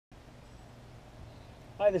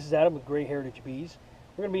Hi, this is Adam with Gray Heritage Bees.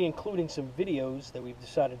 We're going to be including some videos that we've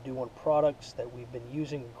decided to do on products that we've been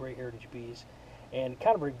using with Gray Heritage Bees and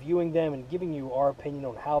kind of reviewing them and giving you our opinion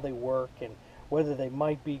on how they work and whether they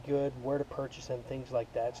might be good, where to purchase them, things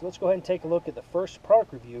like that. So let's go ahead and take a look at the first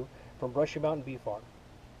product review from Brushy Mountain Bee Farm.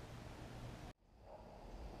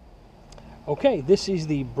 Okay, this is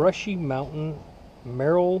the Brushy Mountain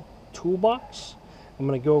Merrill toolbox. I'm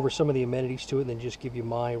going to go over some of the amenities to it and then just give you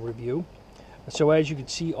my review. So as you can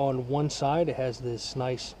see, on one side it has this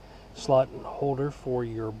nice slot holder for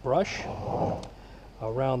your brush.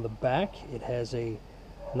 Around the back it has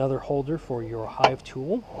another holder for your hive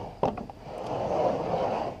tool.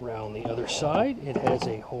 Around the other side it has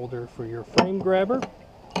a holder for your frame grabber.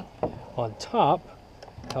 On top,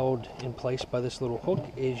 held in place by this little hook,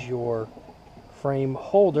 is your frame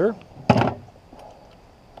holder.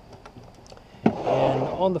 And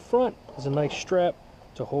on the front is a nice strap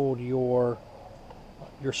to hold your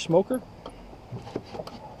smoker.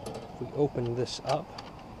 If we open this up,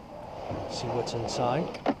 see what's inside.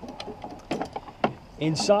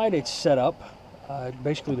 Inside it's set up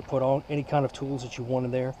basically to put on any kind of tools that you want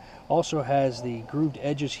in there. Also has the grooved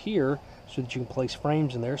edges here so that you can place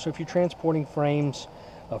frames in there. So if you're transporting frames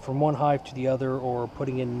from one hive to the other or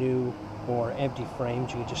putting in new or empty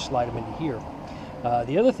frames, you can just slide them into here.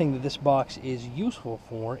 The other thing that this box is useful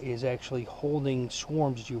for is actually holding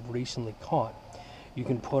swarms that you've recently caught. You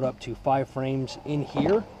can put up to 5 frames in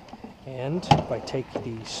here, and if I take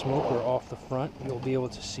the smoker off the front, you'll be able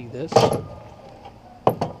to see this.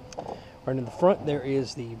 Right in the front there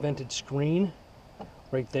is the vented screen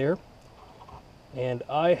right there, and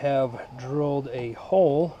I have drilled a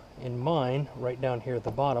hole in mine right down here at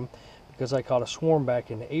the bottom because I caught a swarm back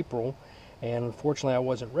in April, and unfortunately I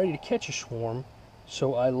wasn't ready to catch a swarm,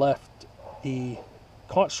 so I left the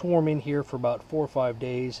caught swarm in here for about 4 or 5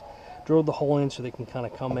 days, drilled the hole in so they can kind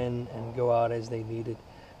of come in and go out as they needed.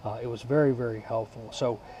 It was very, very helpful.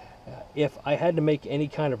 So if I had to make any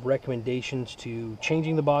kind of recommendations to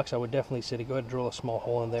changing the box, I would definitely say to go ahead and drill a small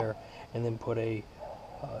hole in there and then put a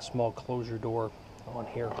small closure door on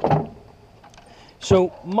here.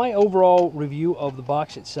 So my overall review of the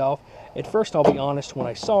box itself, at first I'll be honest, when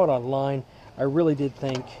I saw it online, I really did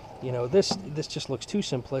think, you know, this just looks too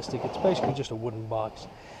simplistic. It's basically just a wooden box.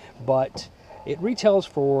 But it retails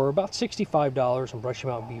for about $65 on Brushy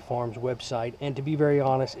Mountain Bee Farm's website, and to be very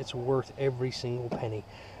honest, it's worth every single penny.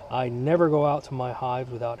 I never go out to my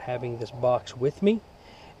hives without having this box with me.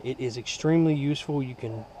 It is extremely useful. You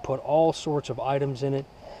can put all sorts of items in it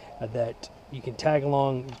that you can tag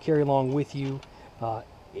along, carry along with you.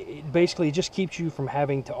 It basically just keeps you from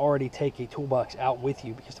having to already take a toolbox out with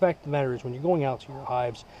you, because the fact of the matter is when you're going out to your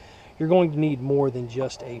hives, you're going to need more than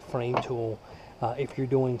just a frame tool. If you're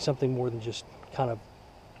doing something more than just kind of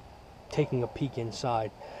taking a peek inside.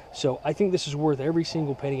 So I think this is worth every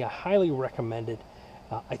single penny. I highly recommend it.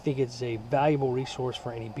 I think it's a valuable resource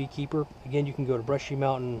for any beekeeper. Again, you can go to Brushy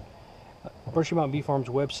Mountain Bee Farm's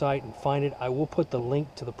website and find it. I will put the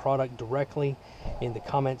link to the product directly in the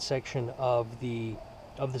comment section of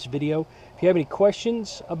this video. If you have any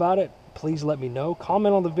questions about it, please let me know.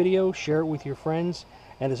 Comment on the video, share it with your friends,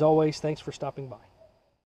 and as always, thanks for stopping by.